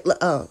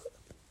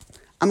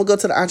 I'm going to go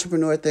to the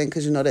entrepreneur thing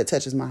because that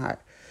touches my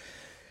heart.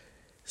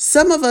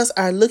 Some of us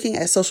are looking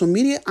at social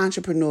media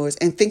entrepreneurs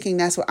and thinking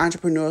that's what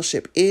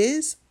entrepreneurship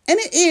is. And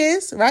it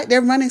is, right?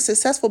 They're running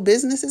successful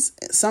businesses.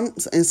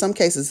 In some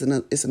cases,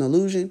 it's an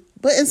illusion.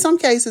 But in some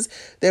cases,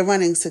 they're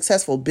running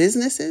successful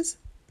businesses.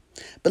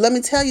 But let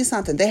me tell you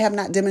something. They have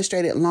not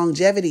demonstrated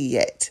longevity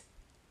yet.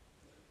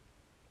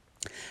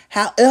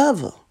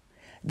 However,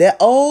 that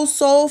old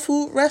soul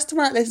food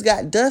restaurant that's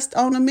got dust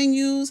on the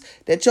menus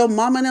that your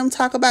mama and them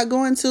talk about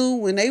going to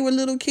when they were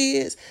little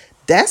kids,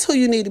 that's who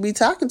you need to be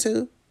talking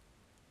to.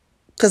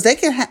 Because they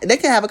can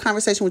have a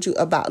conversation with you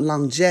about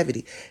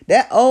longevity.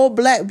 That old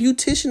Black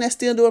beautician that's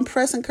still doing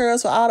pressing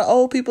curls for all the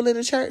old people in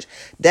the church,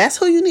 that's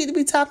who you need to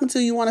be talking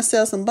to. You want to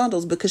sell some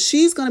bundles because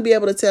she's going to be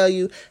able to tell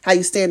you how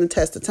you stand the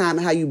test of time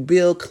and how you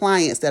build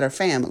clients that are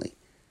family.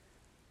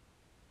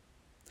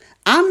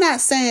 I'm not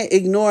saying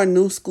ignore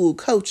new school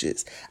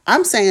coaches.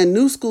 I'm saying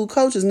new school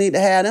coaches need to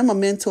have them a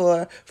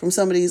mentor from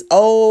some of these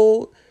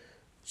old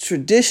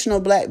traditional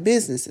Black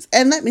businesses.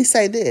 And let me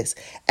say this,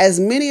 as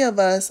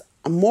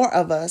more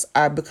of us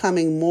are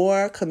becoming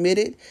more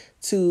committed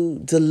to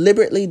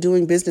deliberately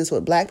doing business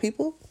with Black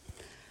people,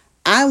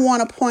 I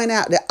want to point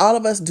out that all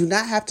of us do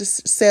not have to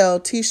sell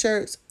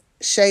t-shirts,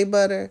 shea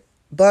butter,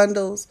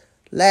 bundles,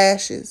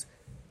 lashes,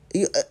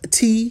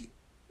 tea.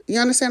 You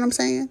understand what I'm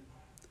saying?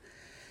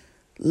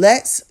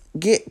 Let's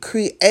get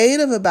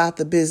creative about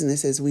the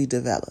businesses we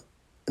develop.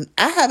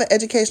 I have an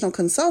educational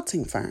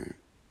consulting firm.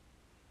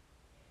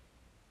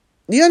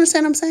 You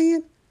understand what I'm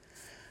saying?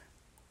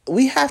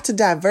 We have to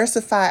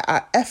diversify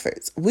our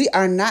efforts. We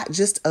are not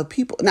just a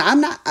people. Now,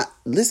 I'm not,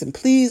 listen,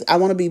 please, I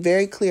want to be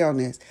very clear on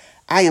this.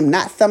 I am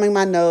not thumbing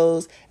my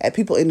nose at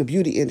people in the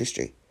beauty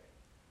industry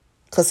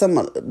because some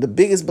of the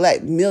biggest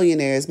Black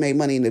millionaires make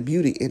money in the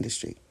beauty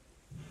industry.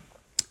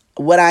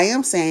 What I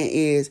am saying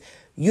is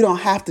you don't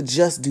have to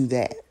just do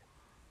that.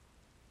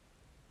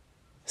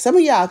 Some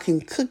of y'all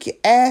can cook your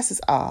asses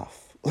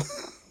off.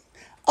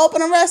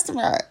 Open a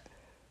restaurant.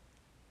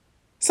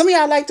 Some of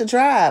y'all like to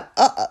drive.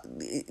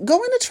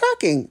 Go into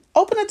trucking.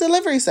 Open a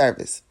delivery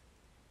service.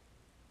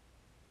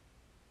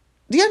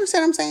 Do you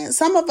understand what I'm saying?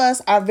 Some of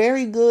us are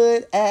very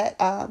good at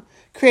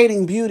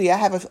creating beauty. I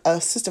have a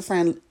sister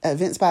friend,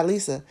 Events by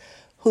Lisa,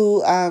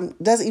 who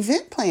does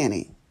event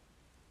planning.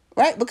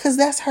 Right? Because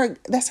that's her.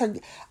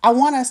 I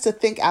want us to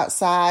think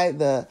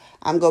outside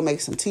I'm going to make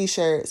some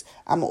t-shirts.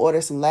 I'm going to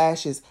order some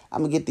lashes.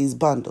 I'm going to get these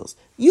bundles.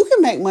 You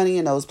can make money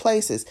in those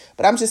places.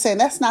 But I'm just saying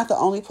that's not the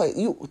only place.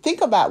 You think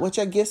about what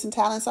your gifts and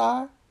talents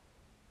are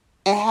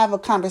and have a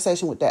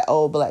conversation with that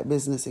old Black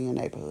business in your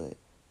neighborhood.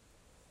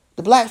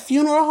 The Black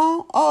funeral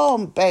home?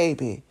 Oh,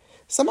 baby.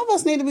 Some of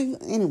us need to be,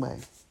 anyway,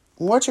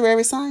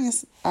 mortuary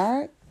science.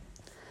 All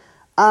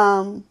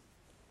right.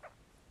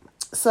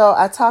 So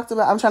I talked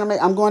about,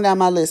 I'm going down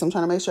my list. I'm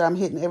trying to make sure I'm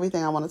hitting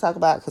everything I want to talk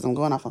about because I'm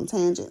going off on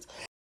tangents.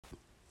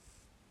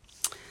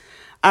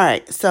 All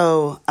right.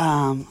 So,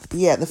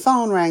 the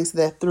phone rang, so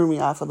that threw me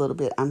off a little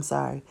bit. I'm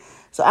sorry.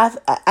 So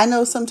I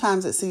know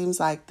sometimes it seems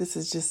like this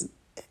is just,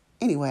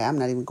 anyway, I'm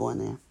not even going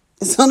there.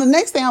 So the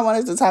next thing I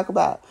wanted to talk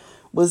about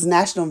was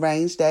National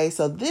Range Day.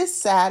 So this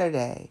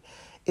Saturday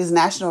is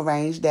National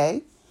Range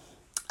Day.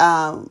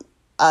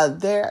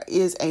 There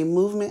is a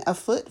movement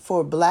afoot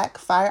for Black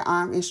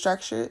firearm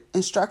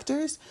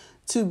instructors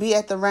to be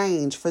at the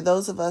range. For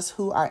those of us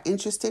who are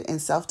interested in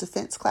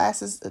self-defense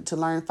classes to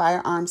learn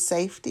firearm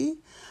safety,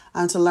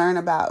 to learn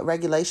about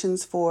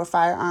regulations for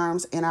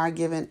firearms in our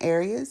given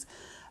areas.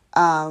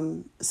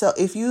 So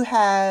if you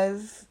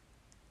have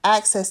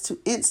access to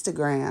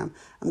Instagram,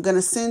 I'm going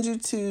to send you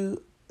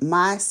to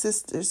My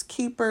Sister's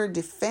Keeper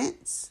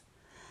Defense.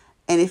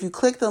 And if you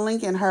click the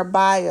link in her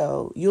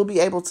bio, you'll be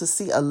able to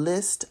see a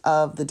list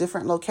of the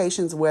different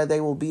locations where they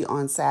will be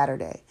on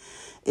Saturday.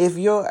 If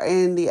you're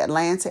in the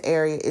Atlanta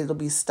area, it'll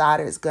be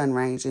Stoddard's Gun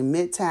Range in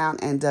Midtown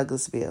and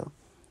Douglasville.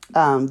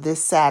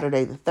 This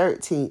Saturday, the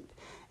 13th,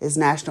 is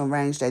National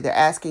Range Day. They're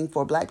asking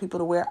for Black people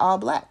to wear all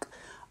black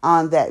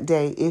on that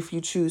day if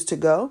you choose to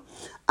go.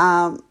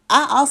 I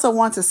also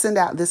want to send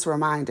out this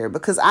reminder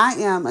because I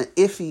am an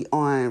iffy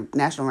on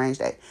National Range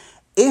Day.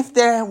 If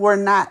there were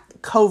not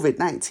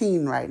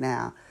COVID-19 right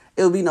now,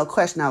 it would be no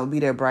question I would be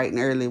there bright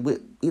and early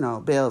with,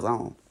 bells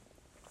on.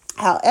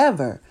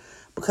 However,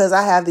 because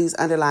I have these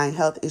underlying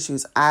health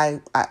issues,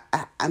 I'm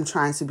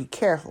trying to be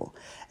careful.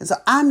 And so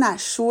I'm not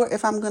sure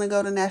if I'm going to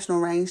go to National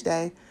Range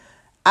Day.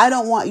 I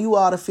don't want you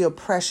all to feel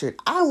pressured.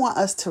 I want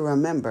us to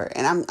remember.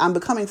 And I'm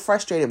becoming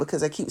frustrated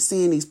because I keep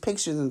seeing these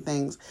pictures and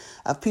things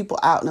of people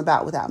out and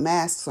about without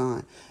masks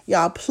on.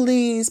 Y'all,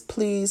 please,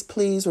 please,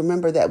 please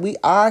remember that we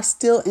are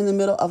still in the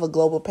middle of a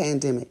global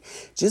pandemic.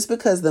 Just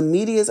because the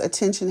media's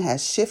attention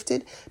has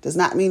shifted does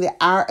not mean that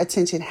our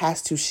attention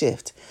has to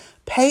shift.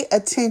 Pay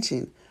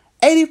attention.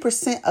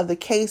 80% of the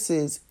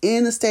cases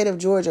in the state of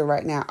Georgia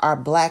right now are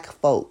Black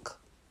folk.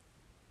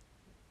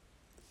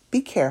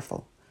 Be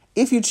careful.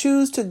 If you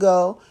choose to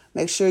go,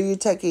 make sure you're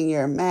taking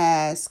your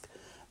mask.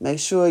 Make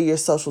sure you're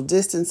social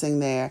distancing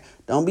there.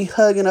 Don't be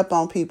hugging up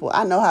on people.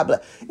 I know how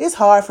it's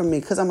hard for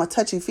me because I'm a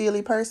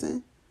touchy-feely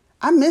person.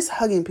 I miss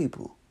hugging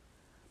people.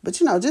 But,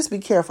 just be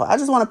careful. I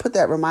just want to put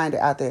that reminder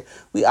out there.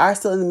 We are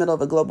still in the middle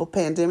of a global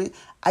pandemic.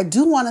 I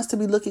do want us to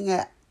be looking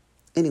at,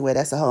 anyway,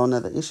 that's a whole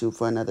nother issue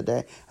for another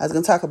day. I was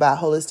going to talk about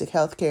holistic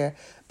health care,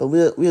 but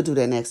we'll do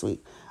that next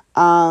week.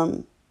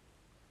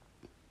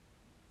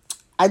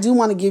 I do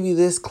want to give you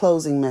this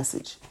closing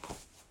message.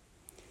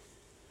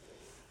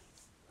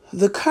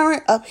 The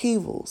current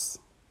upheavals,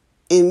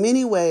 in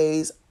many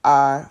ways,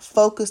 are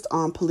focused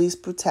on police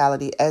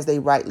brutality as they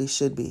rightly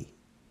should be.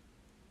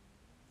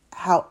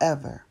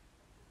 However,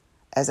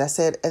 as I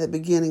said at the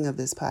beginning of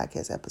this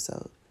podcast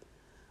episode,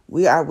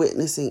 we are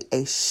witnessing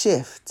a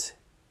shift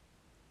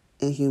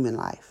in human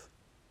life.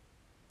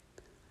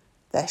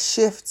 That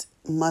shift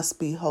must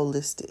be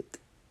holistic.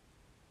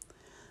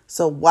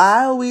 So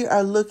while we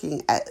are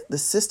looking at the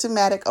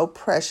systematic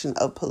oppression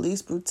of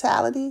police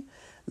brutality,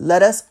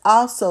 let us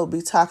also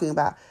be talking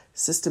about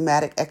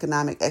systematic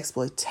economic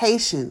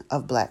exploitation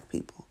of Black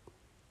people,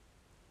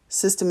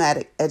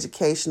 systematic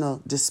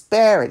educational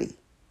disparity,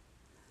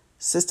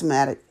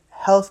 systematic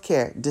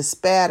healthcare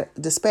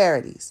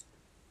disparities.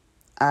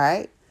 All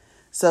right?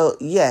 So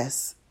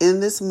yes, in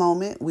this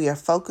moment, we are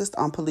focused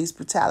on police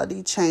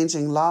brutality,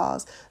 changing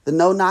laws. The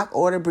no-knock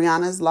order,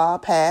 Breonna's law,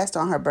 passed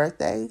on her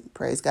birthday.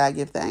 Praise God,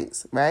 give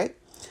thanks, right?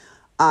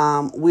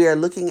 We are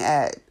looking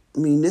at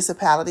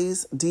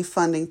municipalities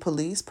defunding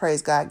police.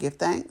 Praise God, give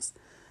thanks.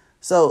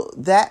 So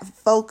that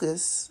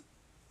focus,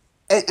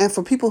 and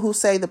for people who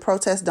say the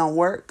protests don't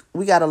work,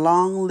 we got a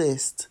long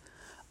list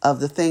of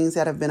the things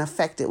that have been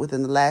affected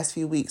within the last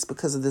few weeks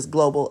because of this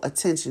global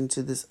attention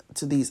to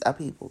these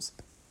upheavals.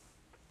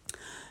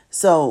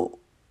 So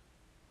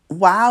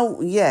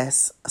while,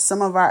 yes,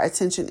 some of our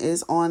attention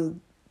is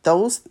on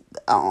those,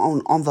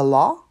 on the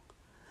law,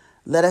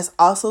 let us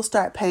also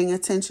start paying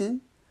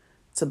attention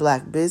to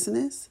Black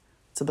business,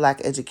 to Black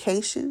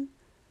education,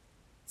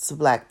 to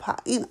Black,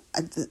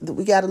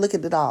 we got to look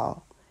at it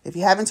all. If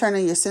you haven't turned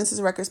in your census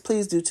records,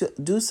 please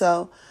do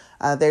so.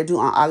 They're due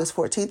on August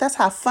 14th. That's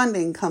how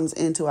funding comes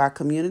into our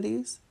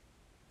communities.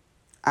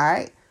 All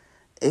right.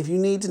 If you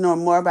need to know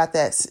more about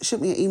that, shoot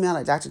me an email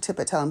at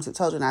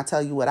drtip@tellthem and I'll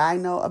tell you what I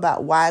know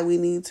about why we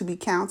need to be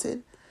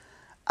counted.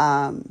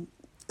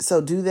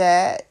 So do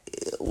that.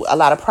 A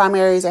lot of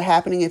primaries are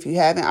happening. If you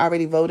haven't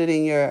already voted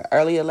in your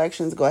early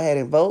elections, go ahead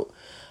and vote.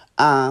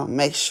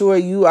 Make sure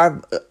you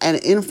are an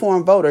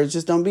informed voter.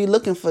 Just don't be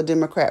looking for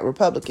Democrat,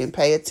 Republican.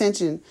 Pay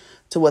attention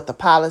to what the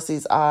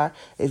policies are.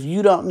 If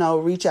you don't know,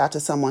 reach out to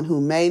someone who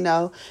may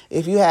know.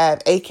 If you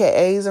have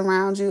AKAs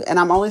around you, and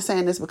I'm only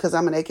saying this because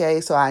I'm an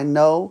AKA, so I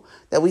know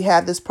that we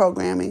have this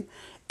programming.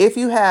 If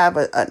you have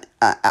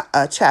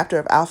a chapter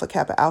of Alpha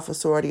Kappa Alpha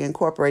Sorority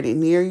Incorporated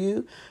near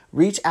you,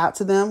 reach out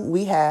to them.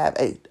 We have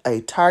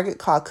a target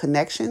called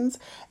Connections,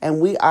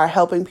 and we are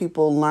helping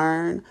people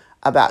learn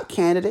about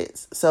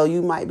candidates. So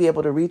you might be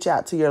able to reach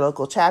out to your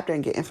local chapter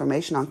and get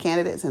information on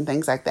candidates and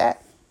things like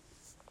that.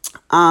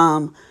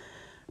 I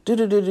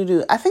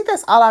think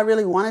that's all I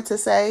really wanted to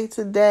say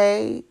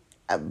today.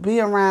 Be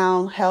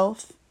around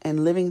health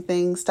and living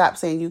things. Stop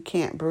saying you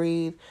can't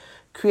breathe.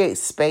 Create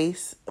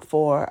space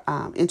for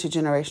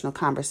intergenerational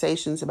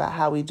conversations about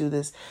how we do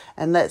this.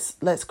 And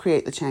let's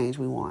create the change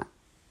we want.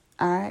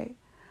 All right.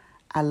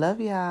 I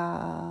love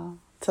y'all.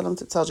 Tell them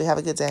to told you have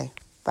a good day.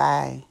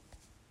 Bye.